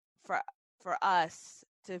for us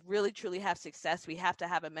to really truly have success, we have to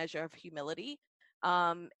have a measure of humility.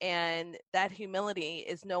 And that humility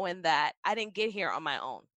is knowing that I didn't get here on my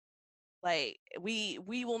own. Like we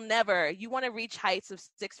will never, you want to reach heights of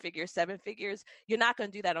 6 figures, 7 figures, you're not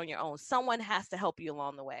going to do that on your own. Someone has to help you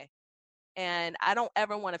along the way. And I don't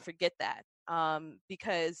ever want to forget that,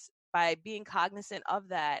 because by being cognizant of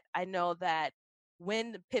that, I know that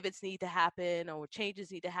when the pivots need to happen or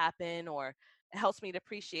changes need to happen, or it helps me to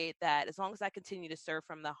appreciate that as long as I continue to serve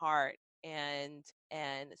from the heart and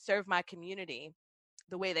serve my community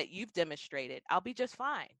the way that you've demonstrated, I'll be just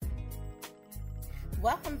fine.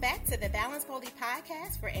 Welcome back to the Balance Boldly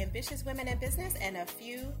podcast for ambitious women in business and a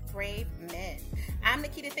few brave men. I'm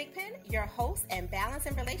Nikita Thigpen, your host and balance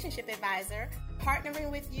and relationship advisor, partnering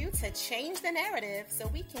with you to change the narrative so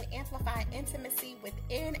we can amplify intimacy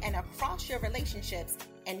within and across your relationships,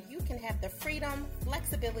 and you can have the freedom,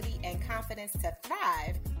 flexibility, and confidence to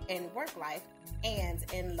thrive in work life and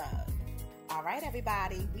in love. All right,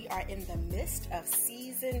 everybody, we are in the midst of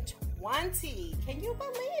season 20. Can you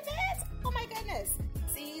believe it? Oh my goodness.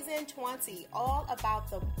 Season 20, all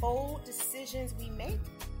about the bold decisions we make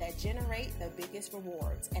that generate the biggest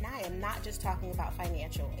rewards. And I am not just talking about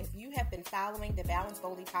financial. If you have been following the Balance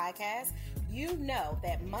Boldly podcast, you know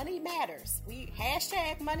that money matters. We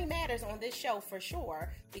hashtag money matters on this show for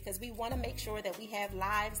sure, because we want to make sure that we have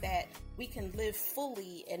lives that we can live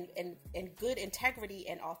fully and in good integrity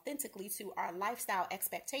and authentically to our lifestyle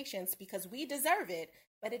expectations, because we deserve it.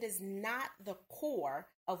 But it is not the core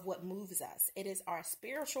of what moves us. It is our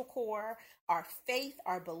spiritual core, our faith,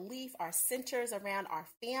 our belief, our centers around our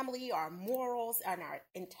family, our morals, and our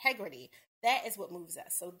integrity. That is what moves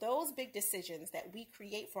us. So those big decisions that we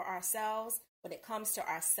create for ourselves when it comes to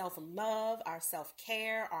our self-love, our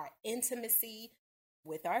self-care, our intimacy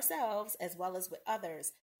with ourselves as well as with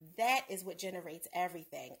others, that is what generates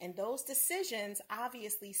everything. And those decisions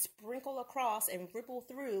obviously sprinkle across and ripple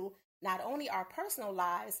through not only our personal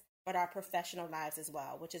lives, but our professional lives as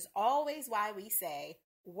well, which is always why we say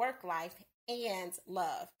work life and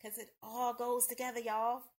love, because it all goes together,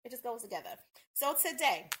 y'all. It just goes together. So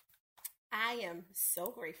today, I am so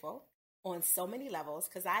grateful on so many levels,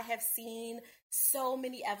 because I have seen so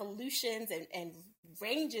many evolutions and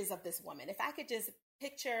ranges of this woman. If I could just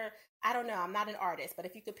picture, I don't know, I'm not an artist, but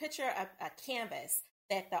if you could picture a canvas,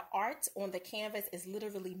 that the art on the canvas is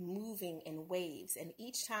literally moving in waves. And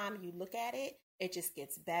each time you look at it, it just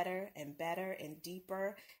gets better and better and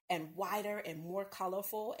deeper and wider and more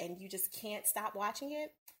colorful. And you just can't stop watching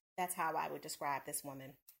it. That's how I would describe this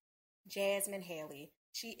woman. Jasmin Haley.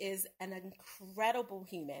 She is an incredible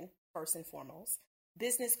human, first and foremost,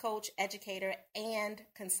 business coach, educator, and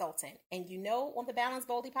consultant. And you know, on the Balance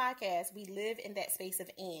Boldly podcast, we live in that space of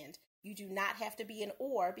and. You do not have to be an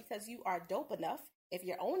or, because you are dope enough, if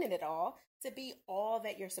you're owning it all, to be all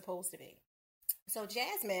that you're supposed to be. So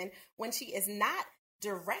Jasmin, when she is not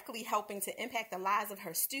directly helping to impact the lives of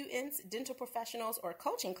her students, dental professionals, or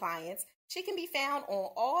coaching clients, she can be found on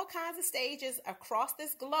all kinds of stages across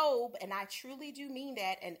this globe, and I truly do mean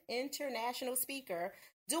that, an international speaker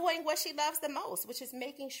doing what she loves the most, which is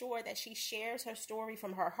making sure that she shares her story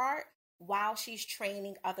from her heart while she's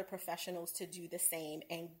training other professionals to do the same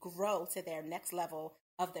and grow to their next level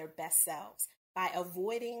of their best selves, by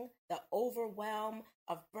avoiding the overwhelm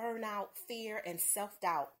of burnout, fear, and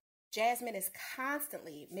self-doubt. Jasmin is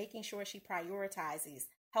constantly making sure she prioritizes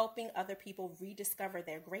helping other people rediscover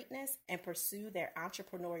their greatness and pursue their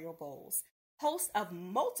entrepreneurial goals. Host of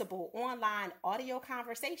multiple online audio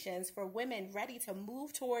conversations for women ready to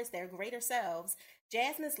move towards their greater selves,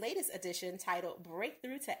 Jasmin's latest edition, titled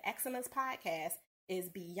Breakthrough to Excellence Podcast, is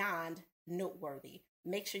beyond noteworthy.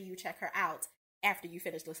 Make sure you check her out after you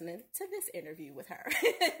finish listening to this interview with her.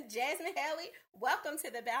 Jasmin Haley, welcome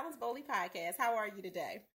to the Balance Boldly podcast. How are you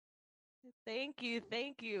today? Thank you.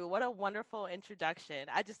 Thank you. What a wonderful introduction.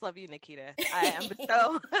 I just love you, Nikita. I am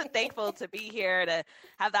so thankful to be here, to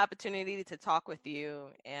have the opportunity to talk with you.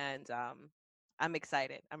 And I'm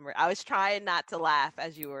excited. I was trying not to laugh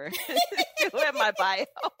as you were doing my bio.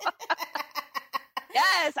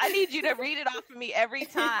 Yes, I need you to read it off of me every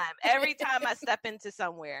time I step into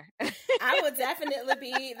somewhere. I will definitely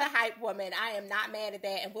be the hype woman. I am not mad at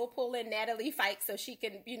that. And we'll pull in Natalie Fikes so she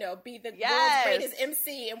can, be the world's greatest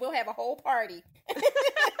MC, and we'll have a whole party.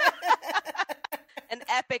 An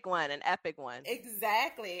epic one.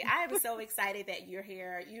 Exactly. I am so excited that you're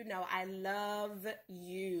here. I love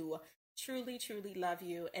you. Truly, truly love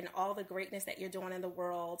you, and all the greatness that you're doing in the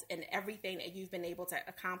world and everything that you've been able to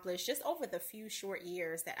accomplish just over the few short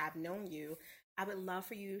years that I've known you. I would love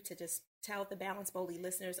for you to just tell the Balance Boldly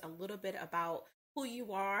listeners a little bit about who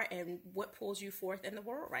you are and what pulls you forth in the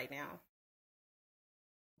world right now.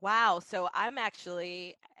 Wow. So I'm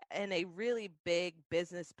actually in a really big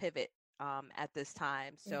business pivot at this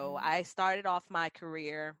time. So Mm-hmm. I started off my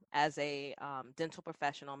career as a dental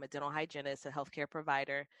professional. I'm a dental hygienist, a healthcare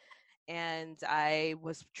provider, and I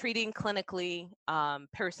was treating clinically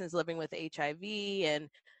persons living with HIV and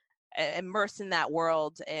immersed in that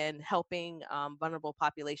world and helping vulnerable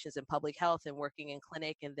populations in public health and working in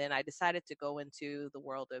clinic. And then I decided to go into the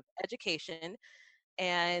world of education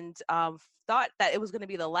and thought that it was going to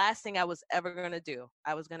be the last thing I was ever going to do.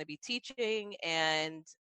 I was going to be teaching and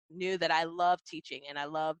knew that I loved teaching and I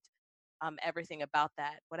loved everything about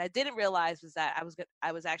that. What I didn't realize was that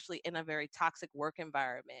I was actually in a very toxic work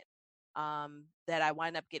environment that I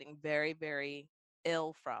wind up getting very, very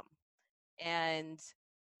ill from. And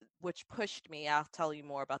which pushed me, I'll tell you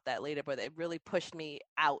more about that later, but it really pushed me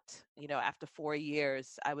out. You know, after 4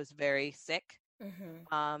 years, I was very sick.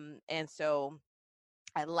 Mm-hmm. And so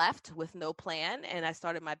I left with no plan and I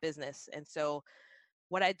started my business. And so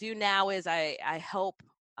what I do now is I help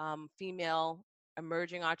female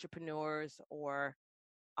emerging entrepreneurs or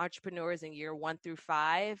entrepreneurs in year 1 through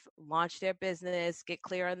 5 launch their business, get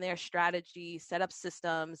clear on their strategy, set up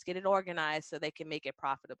systems, get it organized so they can make it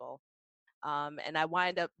profitable. And I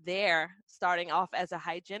wind up there starting off as a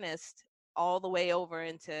hygienist all the way over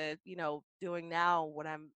into, you know, doing now what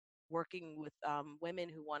I'm working with women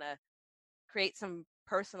who want to create some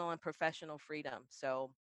personal and professional freedom.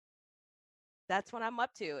 So that's what I'm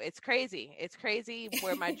up to. It's crazy. It's crazy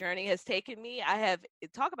where my journey has taken me. I have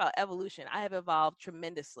talk about evolution. I have evolved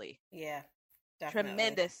Yeah, definitely.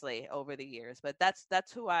 tremendously over the years. But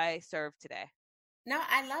that's who I serve today. No,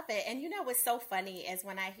 I love it. And you know what's so funny is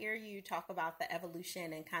when I hear you talk about the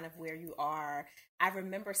evolution and kind of where you are, I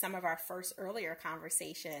remember some of our first earlier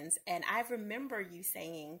conversations. And I remember you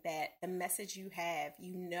saying that the message you have,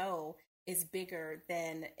 you know, is bigger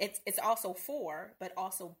than it's also for, but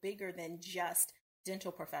also bigger than just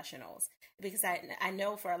dental professionals. Because I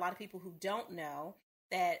know for a lot of people who don't know,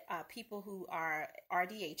 that people who are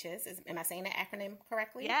RDHs, am I saying the acronym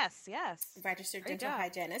correctly? Yes, yes. Registered Great dental job.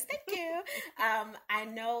 hygienist. Thank you. I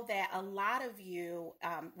know that a lot of you,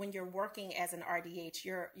 when you're working as an RDH,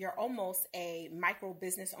 you're almost a micro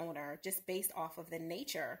business owner just based off of the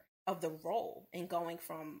nature of the role and going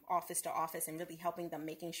from office to office and really helping them,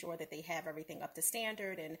 making sure that they have everything up to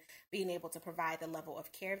standard and being able to provide the level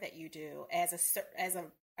of care that you do as a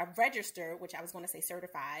registered, which I was going to say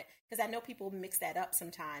certified, because I know people mix that up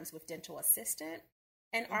sometimes with dental assistant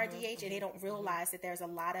and Mhm. RDH, and they Mhm. don't Mhm. realize that there's a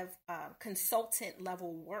lot of consultant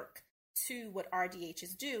level work to what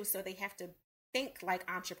RDHs do. So they have to think like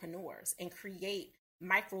entrepreneurs and create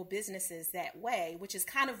micro businesses that way, which is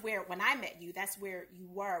kind of where when I met you, that's where you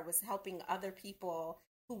were, was helping other people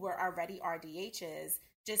who were already RDHs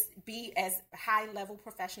just be as high level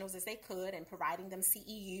professionals as they could and providing them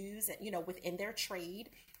CEUs and, you know, within their trade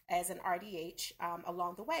as an RDH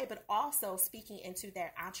along the way, but also speaking into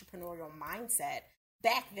their entrepreneurial mindset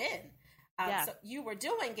back then. Yeah. So you were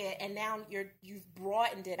doing it, and now you've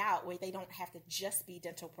broadened it out where they don't have to just be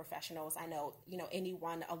dental professionals. I know, you know,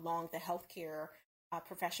 anyone along the healthcare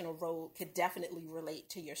professional road could definitely relate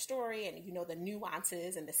to your story, and you know the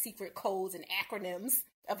nuances and the secret codes and acronyms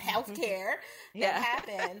of healthcare that Yeah.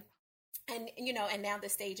 happen. And you know, and now the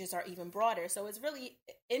stages are even broader. So it's really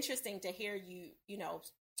interesting to hear you, you know,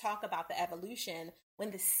 talk about the evolution when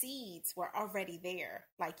the seeds were already there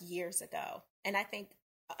like years ago. And I think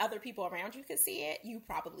other people around you could see it. You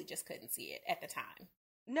probably just couldn't see it at the time.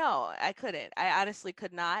 No, I couldn't. I honestly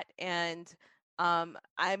could not. And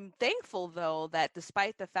I'm thankful though that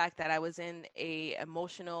despite the fact that I was in a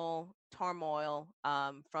emotional turmoil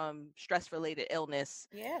from stress related illness,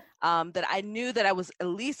 Yeah. that I knew that I was at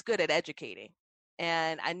least good at educating.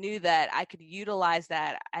 And I knew that I could utilize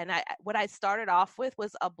that. And what I started off with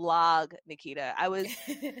was a blog, Nikita. I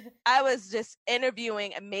was just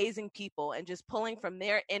interviewing amazing people and just pulling from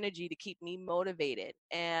their energy to keep me motivated.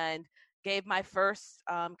 And gave my first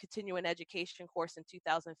continuing education course in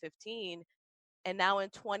 2015. And now in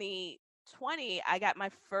 2020, I got my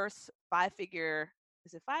first 5 figure,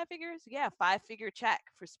 is it 5 figures? Yeah, 5 figure check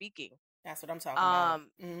for speaking. That's what I'm talking about.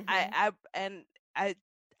 Um, Mm-hmm. I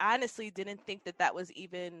honestly didn't think that that was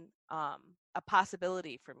even a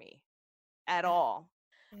possibility for me at all.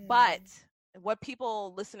 But Mm. what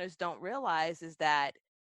people listeners don't realize is that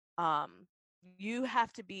um, you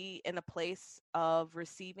have to be in a place of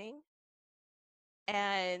receiving.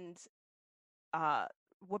 And uh,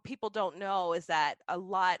 what people don't know is that a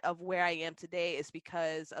lot of where I am today is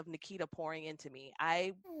because of Nikita pouring into me.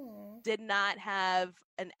 I Mm. did not have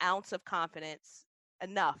an ounce of confidence,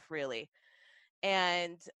 enough really,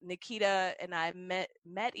 And Nikita and I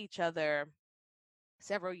met each other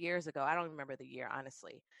several years ago. I don't remember the year,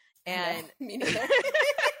 honestly. I know, And me neither.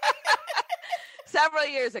 several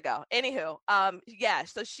years ago. Anywho, yeah,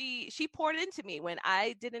 so she poured into me when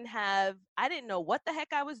I didn't know what the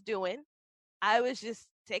heck I was doing. I was just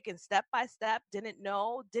taking step by step, didn't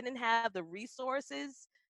have the resources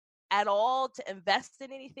at all to invest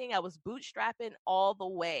in anything. I was bootstrapping all the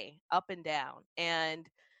way up and down. And,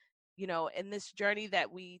 in this journey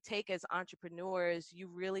that we take as entrepreneurs, you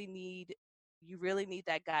really need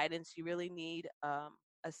that guidance. You really need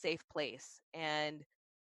a safe place. And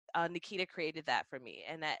Nikita created that for me,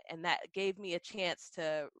 and that gave me a chance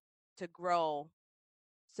to grow,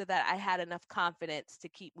 so that I had enough confidence to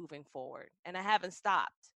keep moving forward. And I haven't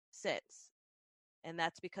stopped since. And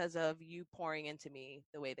that's because of you pouring into me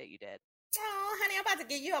the way that you did. Oh, honey, I'm about to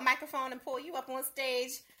give you a microphone and pull you up on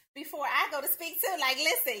stage before I go to speak too. Like,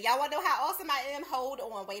 listen, y'all want to know how awesome I am? Hold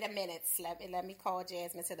on, wait a minute. Let me call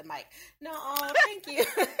Jasmin to the mic. No, thank you.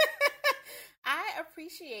 I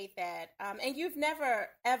appreciate that. And you've never,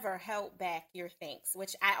 ever held back your thanks,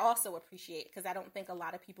 which I also appreciate, because I don't think a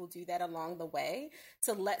lot of people do that along the way,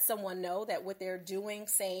 to let someone know that what they're doing,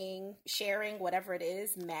 saying, sharing, whatever it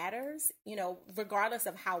is, matters, regardless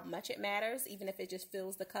of how much it matters, even if it just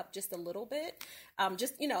fills the cup just a little bit,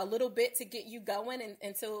 a little bit to get you going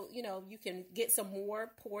until, you can get some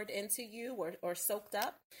more poured into you or soaked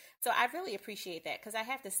up. So I really appreciate that, because I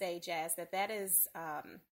have to say, Jazz, that is,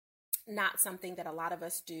 not something that a lot of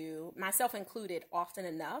us do, myself included, often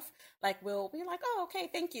enough. Like, we'll be like, oh, okay,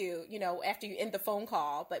 thank you, after you end the phone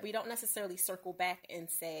call, but we don't necessarily circle back and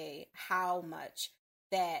say how much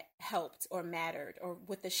that helped or mattered, or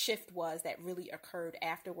what the shift was that really occurred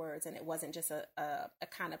afterwards. And it wasn't just a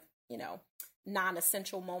kind of,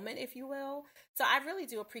 non-essential moment, if you will. So I really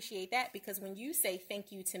do appreciate that, because when you say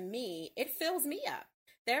thank you to me, it fills me up.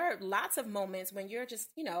 There are lots of moments when you're just,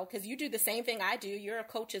 because you do the same thing I do. You're a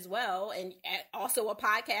coach as well, and also a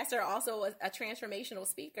podcaster, also a transformational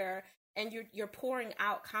speaker, and you're pouring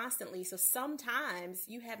out constantly. So sometimes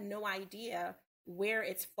you have no idea where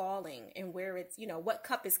it's falling and where it's, what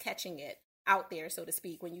cup is catching it out there, so to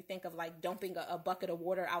speak, when you think of like dumping a bucket of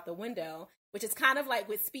water out the window, which is kind of like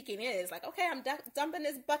what speaking is. Like, okay, I'm dumping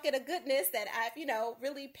this bucket of goodness that I've,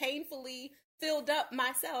 really painfully filled up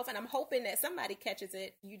myself, and I'm hoping that somebody catches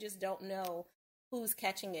it. You just don't know who's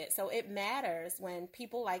catching it. So it matters when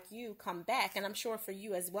people like you come back, and I'm sure for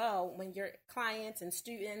you as well, when your clients and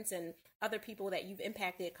students and other people that you've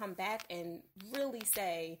impacted come back and really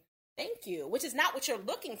say thank you, which is not what you're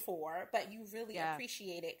looking for, but you really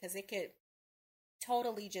appreciate it, because it could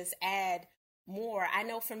totally just add more. I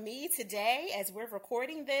know for me today, as we're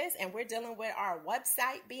recording this and we're dealing with our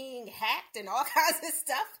website being hacked and all kinds of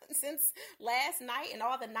stuff since last night and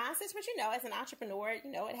all the nonsense, which, as an entrepreneur,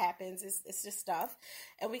 it happens. It's just stuff.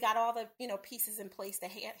 And we got all the, pieces in place to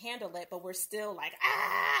handle it, but we're still like,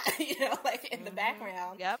 like in the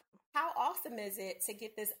background. Yep. How awesome is it to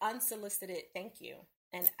get this unsolicited thank you?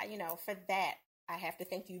 And, for that, I have to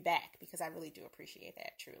thank you back, because I really do appreciate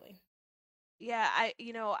that, truly. Yeah,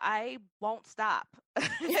 I won't stop.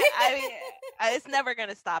 It's never going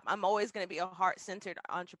to stop. I'm always going to be a heart-centered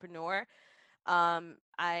entrepreneur.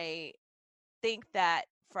 I think that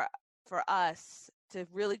for us to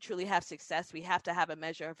really truly have success, we have to have a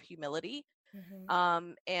measure of humility.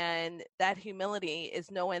 Mm-hmm. And that humility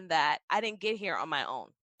is knowing that I didn't get here on my own.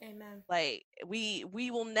 Amen. Like, we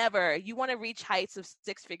will never, you want to reach heights of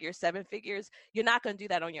 6 figures, 7 figures, you're not going to do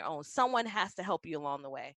that on your own. Someone has to help you along the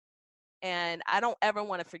way. And I don't ever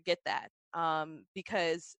want to forget that,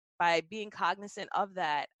 because by being cognizant of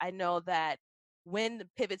that, I know that when the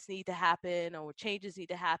pivots need to happen or changes need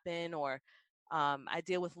to happen, or I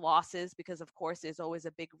deal with losses, because of course there's always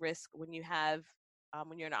a big risk when you have,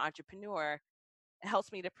 when you're an entrepreneur. It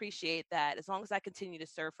helps me to appreciate that as long as I continue to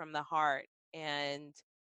serve from the heart and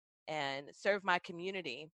serve my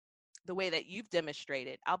community the way that you've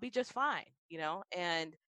demonstrated, I'll be just fine,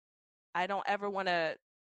 and I don't ever want to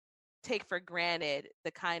take for granted the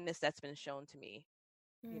kindness that's been shown to me.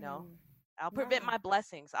 I'll prevent my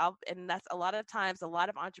blessings. And that's a lot of times, a lot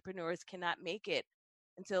of entrepreneurs cannot make it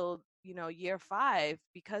until, year 5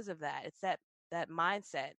 because of that. It's that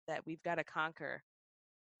mindset that we've got to conquer,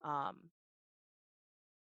 to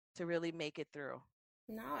really make it through.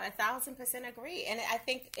 No, 1,000% agree. And I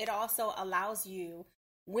think it also allows you,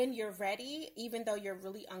 when you're ready, even though you're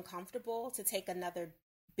really uncomfortable, to take another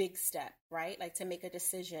big step, right? Like, to make a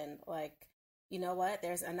decision, like, you know what,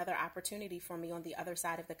 there's another opportunity for me on the other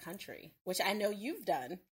side of the country, which I know you've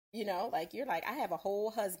done, like, you're like, I have a whole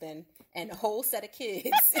husband and a whole set of kids.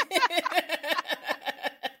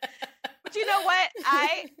 But you know what?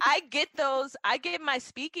 I get my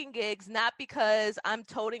speaking gigs not because I'm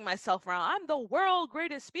toting myself around. I'm the world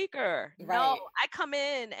greatest speaker. No, Right. I come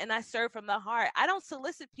in and I serve from the heart. I don't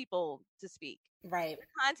solicit people to speak. Right.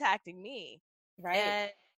 They're contacting me.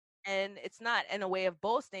 Right. And it's not in a way of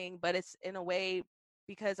boasting, but it's in a way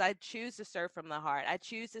because I choose to serve from the heart. I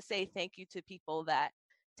choose to say thank you to people that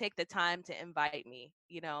take the time to invite me,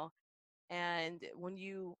 and when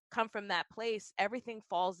you come from that place, everything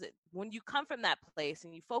falls. When you come from that place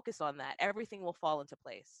and you focus on that, everything will fall into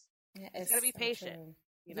place. Yeah, You just got to it's be so patient, true.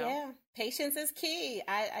 you know? Yeah, patience is key.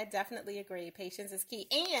 I definitely agree. Patience is key.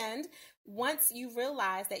 And once you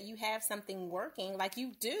realize that you have something working, like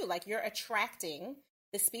you do, like you're attracting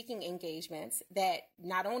the speaking engagements that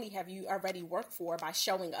not only have you already worked for by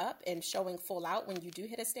showing up and showing full out when you do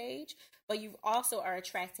hit a stage, but you also are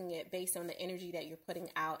attracting it based on the energy that you're putting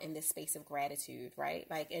out in this space of gratitude, right?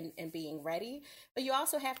 Like, and being ready. But you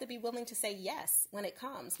also have to be willing to say yes when it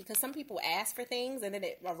comes, because some people ask for things and then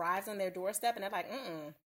it arrives on their doorstep and they're like,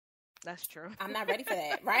 That's true. I'm not ready for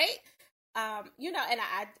that, right? And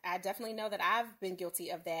I definitely know that I've been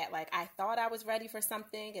guilty of that. Like, I thought I was ready for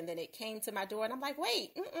something, and then it came to my door, and I'm like,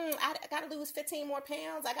 wait, I got to lose 15 more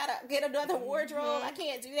pounds. I got to get another wardrobe. I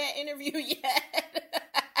can't do that interview yet.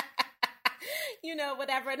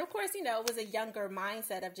 Whatever. And of course, it was a younger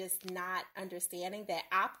mindset of just not understanding that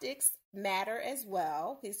optics matter as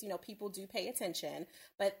well, because, people do pay attention,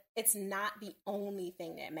 but it's not the only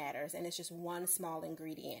thing that matters. And it's just one small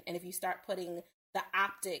ingredient. And if you start putting the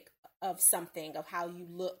optic of something, of how you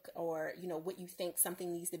look, or, what you think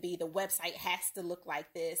something needs to be, the website has to look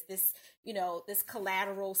like this, this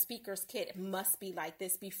collateral speaker's kit must be like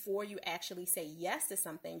this before you actually say yes to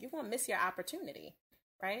something, you're going to miss your opportunity,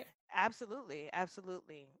 right? Absolutely,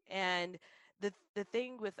 absolutely. And the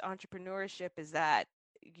thing with entrepreneurship is that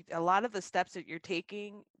a lot of the steps that you're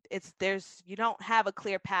taking, you don't have a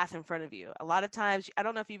clear path in front of you. A lot of times, I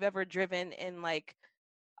don't know if you've ever driven in like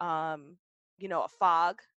um, a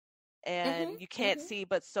fog and you can't Mm-hmm. see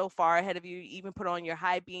but so far ahead of you. You even put on your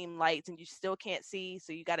high beam lights and you still can't see,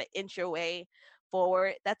 so you got to inch your way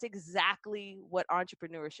forward. That's exactly what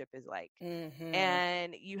entrepreneurship is like. Mm-hmm.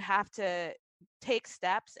 And you have to take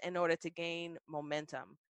steps in order to gain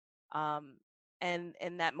momentum. And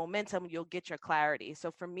in that momentum, you'll get your clarity.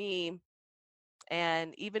 So for me,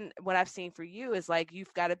 and even what I've seen for you is like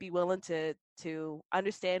you've got to be willing to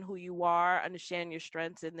understand who you are, understand your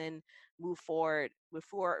strengths, and then move forward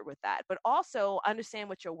with that. But also understand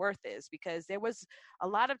what your worth is, because there was a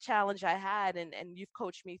lot of challenge I had, and you've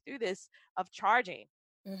coached me through this, of charging.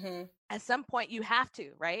 Mm-hmm. At some point you have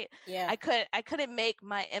to, right? Yeah. I couldn't make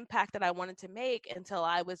my impact that I wanted to make until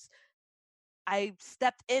I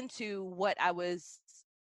stepped into what I was,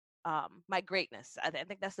 my greatness. I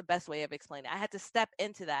think that's the best way of explaining it. I had to step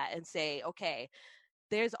into that and say, okay,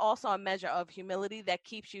 there's also a measure of humility that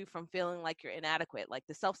keeps you from feeling like you're inadequate. Like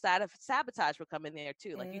the sabotage will come in there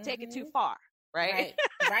too. Like you take it too Mm-hmm. far, right?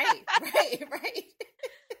 Right. Right. Right. Right.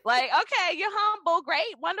 Like, okay, you're humble,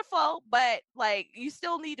 great, wonderful, but like you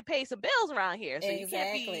still need to pay some bills around here. So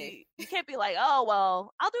Exactly. you can't be like, oh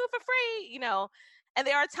well, I'll do it for free. And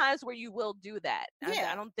there are times where you will do that. Yeah.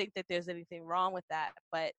 I don't think that there's anything wrong with that,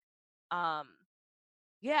 but um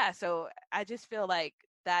yeah, so I just feel like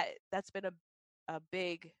that's been a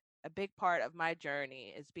big a big part of my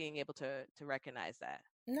journey, is being able to recognize that.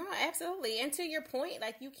 No, absolutely. And to your point,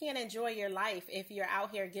 like, you can't enjoy your life if you're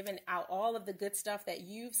out here giving out all of the good stuff that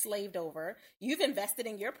you've slaved over. You've invested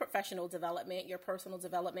in your professional development, your personal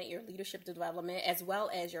development, your leadership development, as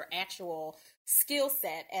well as your actual skill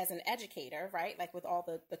set as an educator, right? Like with all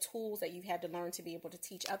the tools that you've had to learn to be able to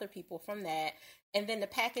teach other people from that. And then to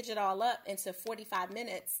package it all up into 45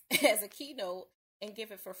 minutes as a keynote and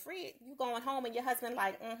give it for free. You going home and your husband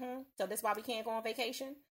like, so this why we can't go on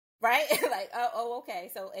vacation? Right? Like,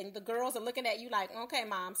 okay. So, and the girls are looking at you like, okay,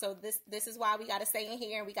 mom, so this is why we got to stay in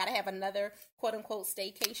here and we got to have another quote unquote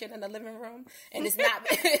staycation in the living room. And it's not,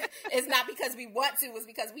 it's not because we want to, it's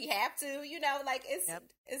because we have to, like Yep.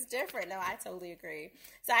 it's different. No, I totally agree.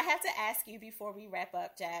 So I have to ask you before we wrap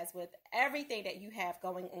up, Jazz, with everything that you have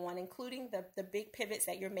going on, including the big pivots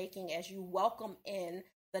that you're making as you welcome in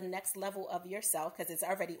the next level of yourself, because it's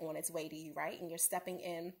already on its way to you, right? And you're stepping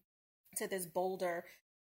in to this bolder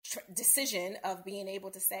decision of being able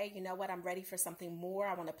to say, you know what, I'm ready for something more.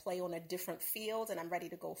 I want to play on a different field and I'm ready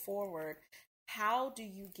to go forward. How do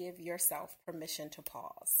you give yourself permission to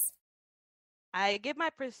pause? I give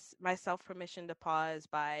myself permission to pause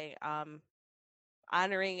by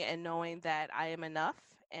honoring and knowing that I am enough,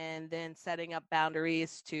 and then setting up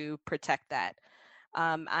boundaries to protect that.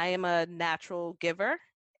 I am a natural giver,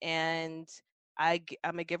 and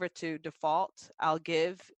I'm a giver to default. I'll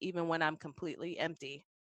give even when I'm completely empty.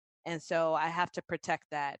 And so I have to protect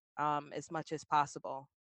that as much as possible.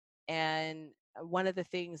 And one of the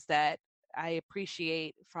things that I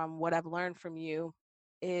appreciate from what I've learned from you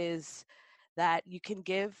is that you can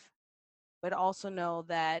give, but also know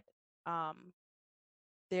that um,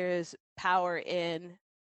 there's power in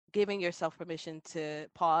giving yourself permission to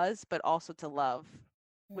pause, but also to love,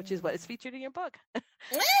 which is what is featured in your book.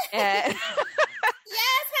 And yes,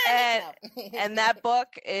 and honey. No. and that book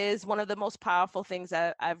is one of the most powerful things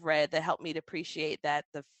that I've read that helped me to appreciate that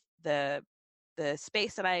the the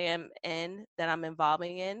space that I am in, that I'm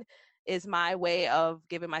involving in, is my way of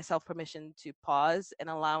giving myself permission to pause and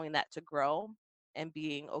allowing that to grow and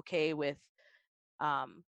being okay with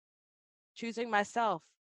um, choosing myself.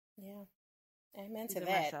 Yeah. Amen to Choosing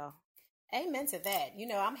that. myself. Amen to that. You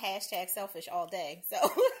know, I'm hashtag selfish all day. So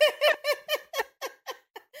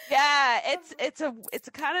Yeah, it's a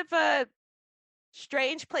kind of a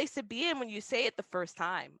strange place to be in when you say it the first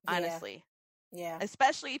time, yeah. honestly. Yeah.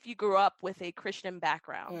 Especially if you grew up with a Christian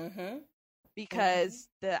background. Mm-hmm. Because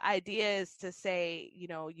the idea is to say, you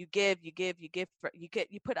know, you give, you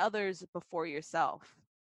put others before yourself.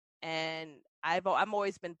 And I'm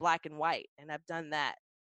always been black and white, and I've done that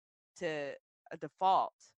to a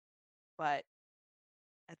default, but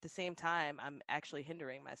at the same time I'm actually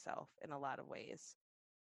hindering myself in a lot of ways.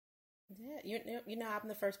 Yeah, you know, I'm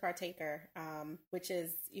the first partaker, which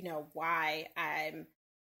is, you know, why I'm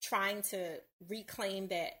trying to reclaim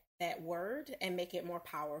that word and make it more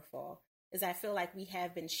powerful. Is I feel like we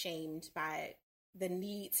have been shamed by the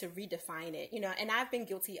need to redefine it, you know, and I've been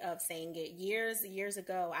guilty of saying it years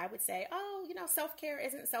ago. I would say, oh, you know, self-care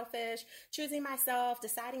isn't selfish, choosing myself,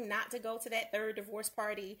 deciding not to go to that third divorce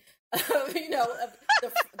party, you know,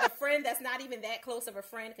 the friend that's not even that close of a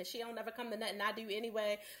friend because she don't never come to nothing I do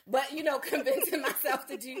anyway, but, you know, convincing myself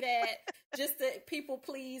to do that just to people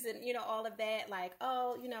please and, you know, all of that, like,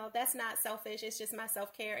 oh, you know, that's not selfish, it's just my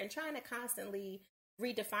self-care, and trying to constantly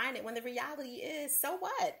redefine it when the reality is, so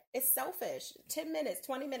what? It's selfish. 10 minutes,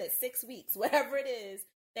 20 minutes, 6 weeks, whatever it is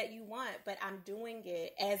that you want. But I'm doing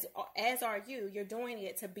it as are you. You're doing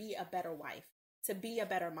it to be a better wife, to be a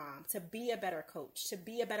better mom, to be a better coach, to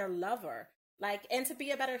be a better lover, like, and to be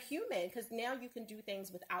a better human, because now you can do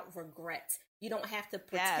things without regret. You don't have to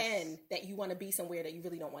pretend that you want to be somewhere that you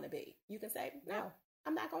really don't want to be. You can say, no,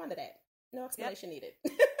 I'm not going to that. No explanation needed.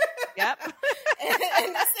 Yep.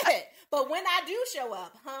 and that's it. But when I do show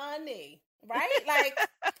up, honey, right? Like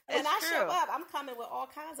when I show up, I'm coming with all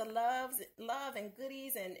kinds of love and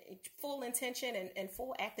goodies and full intention and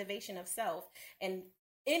full activation of self. And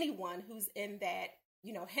anyone who's in that,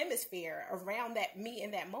 you know, hemisphere around that me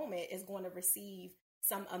in that moment is going to receive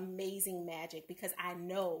some amazing magic, because I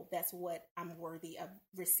know that's what I'm worthy of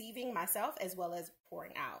receiving myself as well as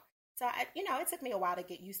pouring out. So, you know, it took me a while to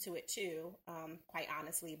get used to it too, quite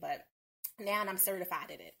honestly, but now I'm certified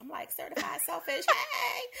in it. I'm like, certified selfish.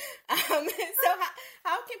 Hey! So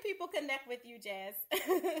how can people connect with you, Jazz?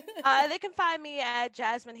 They can find me at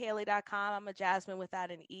jasminhaley.com. I'm a Jasmin without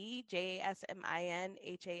an E,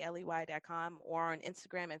 JasminHaley.com, or on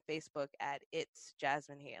Instagram and Facebook at It's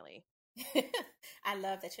Jasmin Haley. I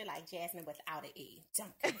love that you're like Jasmin without an E.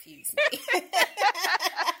 Don't confuse me.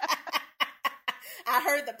 I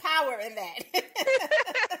heard the power in that.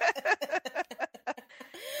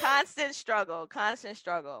 Constant struggle.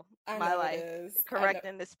 My life.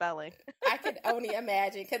 Correcting the spelling. I can only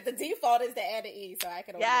imagine, because the default is to add an E, so I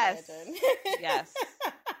can only imagine. Yes.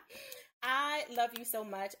 I love you so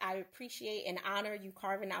much. I appreciate and honor you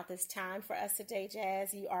carving out this time for us today,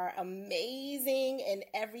 Jazz. You are amazing in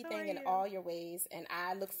everything, in all your ways. And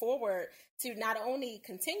I look forward to not only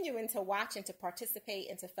continuing to watch and to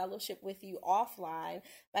participate and to fellowship with you offline,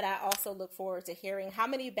 but I also look forward to hearing how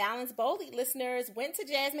many Balance Boldly listeners went to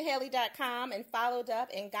JasminHaley.com and followed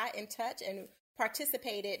up and got in touch and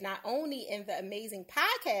participated not only in the amazing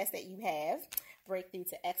podcast that you have, Breakthrough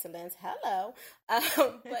to Excellence, hello,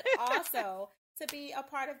 but also to be a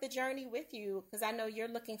part of the journey with you, because I know you're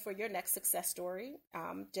looking for your next success story,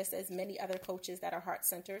 just as many other coaches that are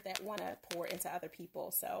heart-centered that want to pour into other people.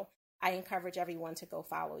 So I encourage everyone to go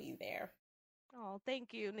follow you there. Oh,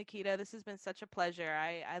 thank you, Nikita. This has been such a pleasure.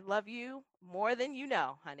 I love you more than you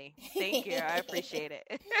know, honey. Thank you. I appreciate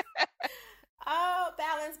it. Oh,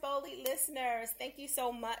 Balance Boldly listeners, thank you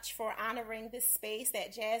so much for honoring this space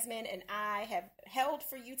that Jasmin and I have held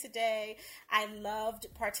for you today. I loved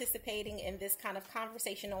participating in this kind of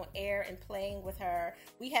conversation on air and playing with her.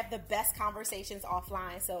 We have the best conversations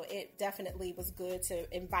offline, so it definitely was good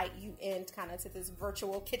to invite you in kind of to this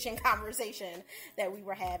virtual kitchen conversation that we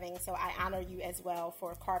were having. So I honor you as well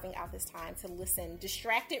for carving out this time to listen,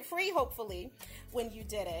 distracted free, hopefully, when you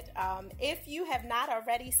did it. If you have not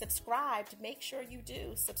already subscribed, make sure you do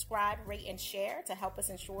subscribe, rate, and share to help us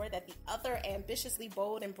ensure that the other ambitiously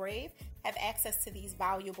bold and brave have access to these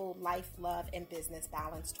valuable life, love, and business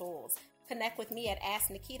balance tools. Connect with me at Ask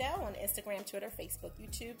Nikita on Instagram, Twitter, Facebook,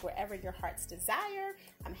 YouTube, wherever your heart's desire.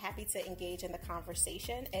 I'm happy to engage in the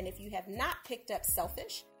conversation. And if you have not picked up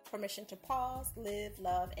Selfish, Permission to Pause, Live,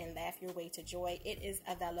 Love, and Laugh Your Way to Joy, it is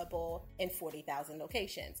available in 40,000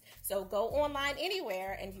 locations. So go online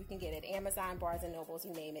anywhere and you can get it. Amazon, Barnes & Nobles,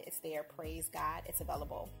 you name it, it's there. Praise God, it's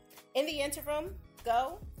available. In the interim,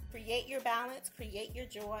 go create your balance, create your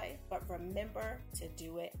joy, but remember to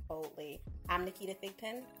do it boldly. I'm Nikita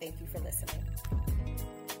Thigpen. Thank you for listening.